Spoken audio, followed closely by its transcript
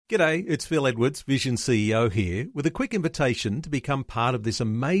G'day, it's Phil Edwards, Vision CEO here, with a quick invitation to become part of this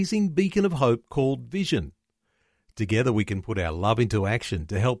amazing beacon of hope called Vision. Together we can put our love into action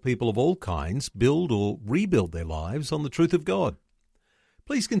to help people of all kinds build or rebuild their lives on the truth of God.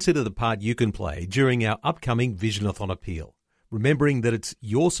 Please consider the part you can play during our upcoming Visionathon appeal, remembering that it's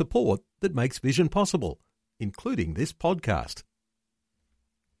your support that makes Vision possible, including this podcast.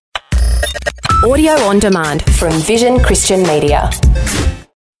 Audio on demand from Vision Christian Media.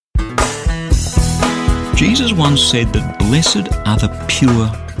 Jesus once said that blessed are the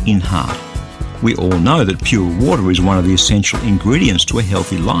pure in heart. We all know that pure water is one of the essential ingredients to a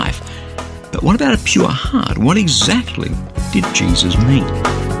healthy life. But what about a pure heart? What exactly did Jesus mean?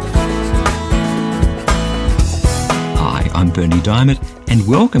 Hi, I'm Bernie Diamond, and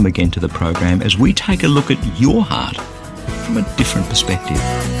welcome again to the program as we take a look at your heart from a different perspective.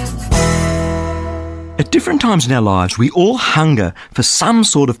 At different times in our lives, we all hunger for some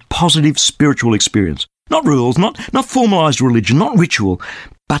sort of positive spiritual experience. Not rules, not formalised religion, not ritual,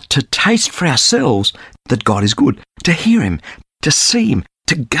 but to taste for ourselves that God is good, to hear Him, to see Him,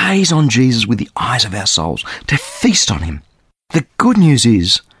 to gaze on Jesus with the eyes of our souls, to feast on Him. The good news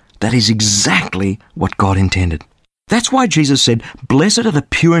is that is exactly what God intended. That's why Jesus said, "Blessed are the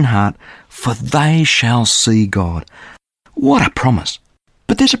pure in heart, for they shall see God." What a promise.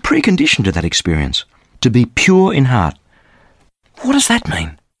 But there's a precondition to that experience, to be pure in heart. What does that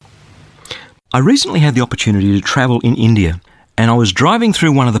mean? I recently had the opportunity to travel in India, and I was driving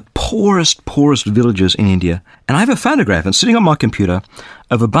through one of the poorest villages in India, and I have a photograph, and sitting on my computer,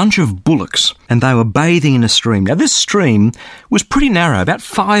 of a bunch of bullocks, and they were bathing in a stream. Now this stream was pretty narrow, about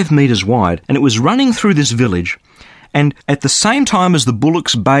 5 metres wide, and it was running through this village, and at the same time as the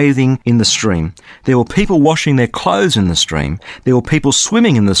bullocks bathing in the stream, there were people washing their clothes in the stream, there were people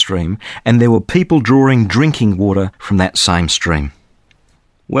swimming in the stream, and there were people drawing drinking water from that same stream.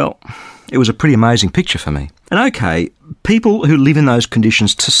 Well, it was a pretty amazing picture for me. And okay, people who live in those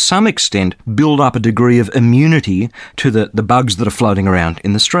conditions to some extent build up a degree of immunity to the bugs that are floating around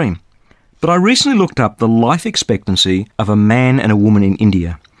in the stream. But I recently looked up the life expectancy of a man and a woman in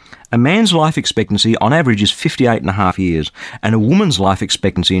India. A man's life expectancy on average is 58.5 years, and a woman's life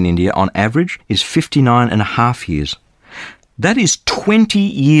expectancy in India on average is 59.5 years. That is 20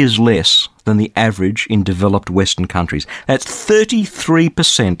 years less than the average in developed Western countries. That's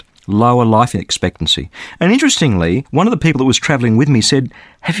 33% lower life expectancy. And interestingly, one of the people that was travelling with me said,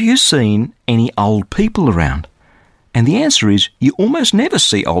 "Have you seen any old people around?" And the answer is, you almost never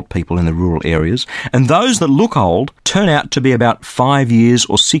see old people in the rural areas, and those that look old turn out to be about 5 years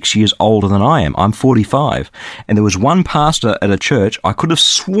or 6 years older than I am. I'm 45, and there was one pastor at a church, I could have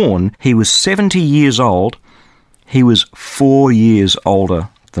sworn he was 70 years old. He was 4 years older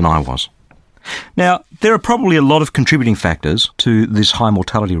than I was. Now, there are probably a lot of contributing factors to this high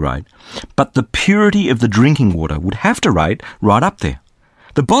mortality rate, but the purity of the drinking water would have to rate right up there.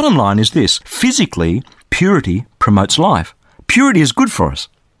 The bottom line is this: physically, purity promotes life. Purity is good for us.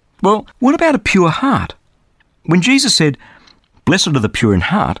 Well, what about a pure heart? When Jesus said, "Blessed are the pure in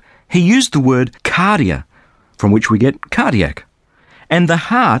heart," He used the word cardia, from which we get cardiac. And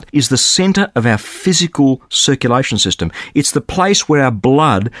the heart is the centre of our physical circulation system. It's the place where our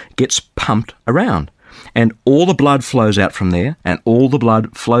blood gets pumped around. And all the blood flows out from there, and all the blood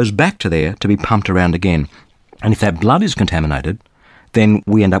flows back to there to be pumped around again. And if that blood is contaminated, then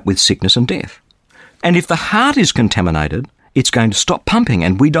we end up with sickness and death. And if the heart is contaminated, it's going to stop pumping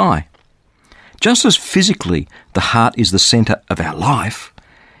and we die. Just as physically the heart is the centre of our life,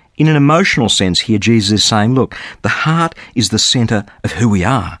 in an emotional sense here Jesus is saying, look, the heart is the centre of who we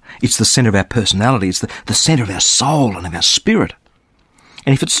are. It's the centre of our personality. It's the centre of our soul and of our spirit.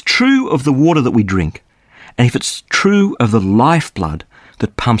 And if it's true of the water that we drink, and if it's true of the lifeblood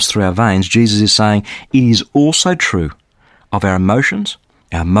that pumps through our veins, Jesus is saying it is also true of our emotions,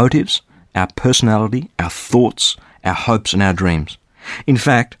 our motives, our personality, our thoughts, our hopes and our dreams. In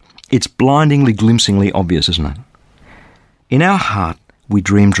fact, it's blindingly, glimpsingly obvious, isn't it? In our heart, we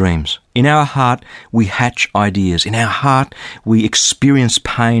dream dreams. In our heart, we hatch ideas. In our heart, we experience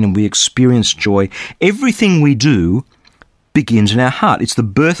pain and we experience joy. Everything we do begins in our heart. It's the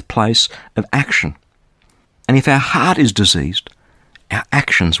birthplace of action. And if our heart is diseased, our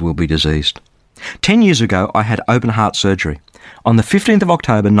actions will be diseased. 10 years ago, I had open heart surgery. On the 15th of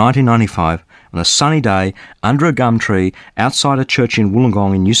October 1995, on a sunny day, under a gum tree, outside a church in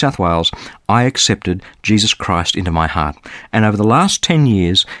Wollongong in New South Wales, I accepted Jesus Christ into my heart. And over the last 10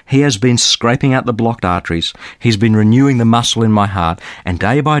 years, He has been scraping out the blocked arteries. He's been renewing the muscle in my heart. And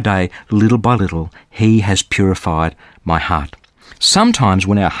day by day, little by little, He has purified my heart. Sometimes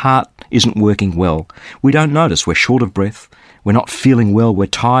when our heart isn't working well, we don't notice. We're short of breath. we're not feeling well, we're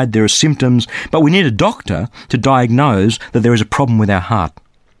tired, there are symptoms, but we need a doctor to diagnose that there is a problem with our heart.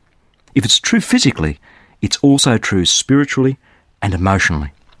 If it's true physically, it's also true spiritually and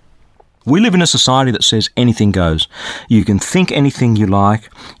emotionally. We live in a society that says anything goes. You can think anything you like,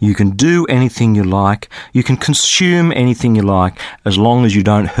 you can do anything you like, you can consume anything you like, as long as you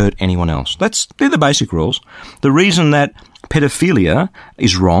don't hurt anyone else. They're the basic rules. The reason that pedophilia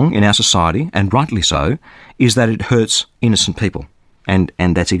is wrong in our society, and rightly so, is that it hurts innocent people. And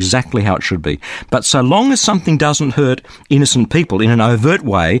that's exactly how it should be. But so long as something doesn't hurt innocent people in an overt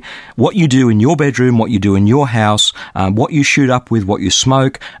way, what you do in your bedroom, what you do in your house, what you shoot up with, what you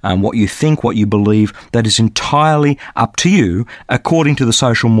smoke, what you think, what you believe, that is entirely up to you according to the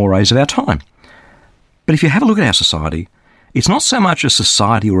social mores of our time. But if you have a look at our society, it's not so much a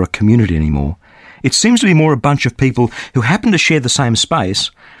society or a community anymore. It seems to be more a bunch of people who happen to share the same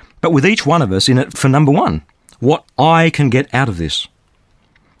space, but with each one of us in it for number one. What I can get out of this.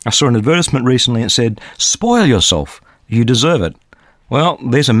 I saw an advertisement recently that said, spoil yourself, you deserve it. Well,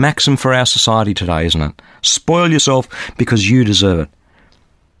 there's a maxim for our society today, isn't it? Spoil yourself because you deserve it.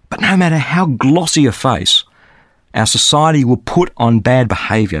 But no matter how glossy a face our society will put on bad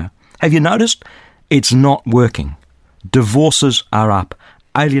behaviour, have you noticed? It's not working. Divorces are up.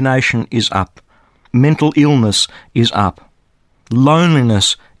 Alienation is up. Mental illness is up.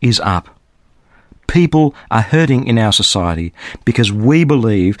 Loneliness is up. People are hurting in our society because we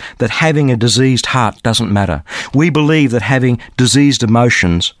believe that having a diseased heart doesn't matter. We believe that having diseased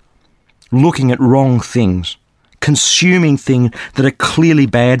emotions, looking at wrong things, consuming things that are clearly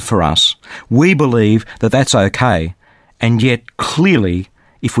bad for us, we believe that that's okay. And yet, clearly,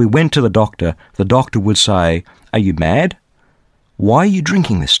 if we went to the doctor would say, are you mad? Why are you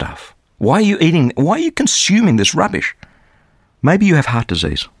drinking this stuff? Why are you consuming this rubbish? Maybe you have heart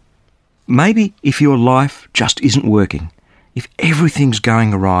disease. Maybe if your life just isn't working, if everything's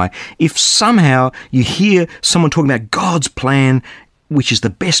going awry, if somehow you hear someone talking about God's plan, which is the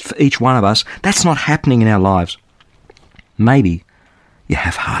best for each one of us, that's not happening in our lives. Maybe you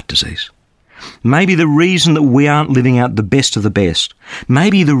have heart disease. Maybe the reason that we aren't living out the best of the best,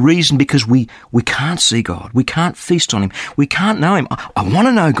 maybe the reason because we can't see God, we can't feast on Him, we can't know Him. I want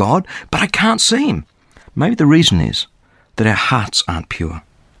to know God, but I can't see Him. Maybe the reason is that our hearts aren't pure.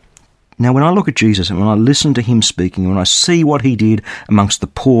 Now, when I look at Jesus and when I listen to Him speaking, when I see what He did amongst the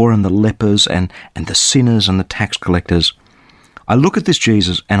poor and the lepers and the sinners and the tax collectors, I look at this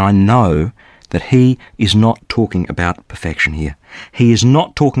Jesus and I know that He is not talking about perfection here. He is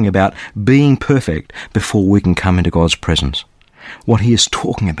not talking about being perfect before we can come into God's presence. What He is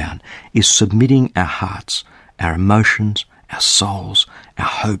talking about is submitting our hearts, our emotions, our souls, our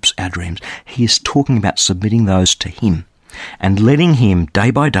hopes, our dreams. He is talking about submitting those to Him and letting Him,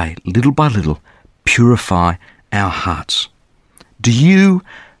 day by day, little by little, purify our hearts. Do you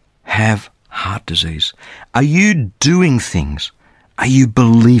have heart disease? Are you doing things? Are you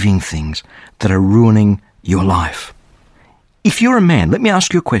believing things that are ruining your life? If you're a man, let me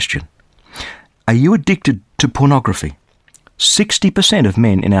ask you a question. Are you addicted to pornography? 60% of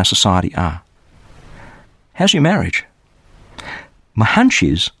men in our society are. How's your marriage? My hunch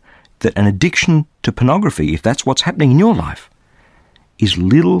is that an addiction to pornography, if that's what's happening in your life, is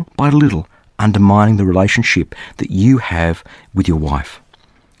little by little undermining the relationship that you have with your wife.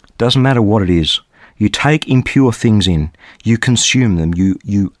 Doesn't matter what it is. You take impure things in. You consume them.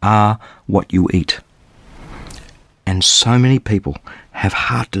 You are what you eat. And so many people have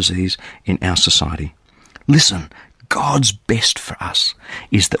heart disease in our society. Listen, God's best for us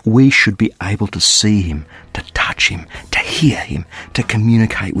is that we should be able to see Him, to touch Him, to hear Him, to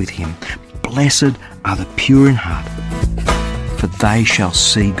communicate with Him. Blessed are the pure in heart, for they shall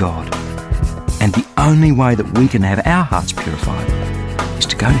see God. And the only way that we can have our hearts purified is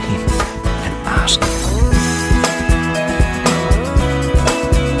to go to Him and ask Him.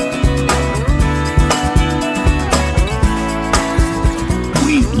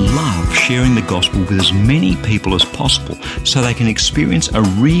 Sharing the gospel with as many people as possible so they can experience a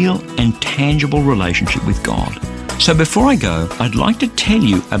real and tangible relationship with God. So before I go, I'd like to tell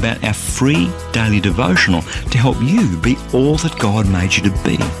you about our free daily devotional to help you be all that God made you to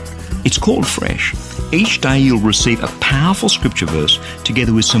be. It's called Fresh. Each day you'll receive a powerful scripture verse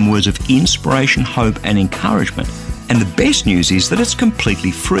together with some words of inspiration, hope and encouragement. And the best news is that it's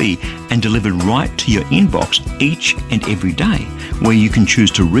completely free and delivered right to your inbox each and every day, where you can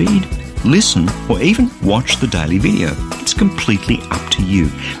choose to read, listen, or even watch the daily video. It's completely up to you.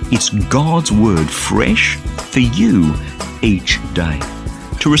 It's God's Word fresh for you each day.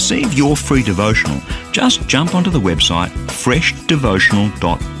 To receive your free devotional, just jump onto the website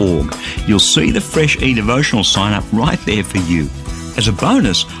freshdevotional.org. You'll see the Fresh e-devotional sign up right there for you. As a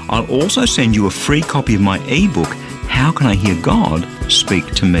bonus, I'll also send you a free copy of my ebook, How Can I Hear God Speak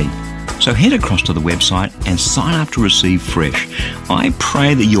to Me? So head across to the website and sign up to receive Fresh. I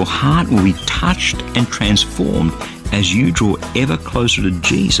pray that your heart will be touched and transformed as you draw ever closer to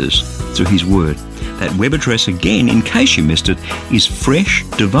Jesus through His Word. That web address again, in case you missed it, is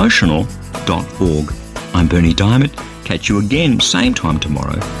freshdevotional.org. I'm Bernie Diamond. Catch you again, same time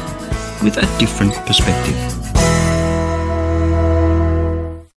tomorrow, with a different perspective.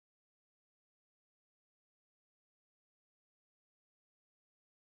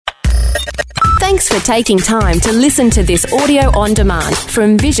 Thanks for taking time to listen to this audio on demand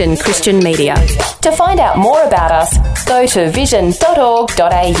from Vision Christian Media. To find out more about us, go to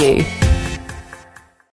vision.org.au.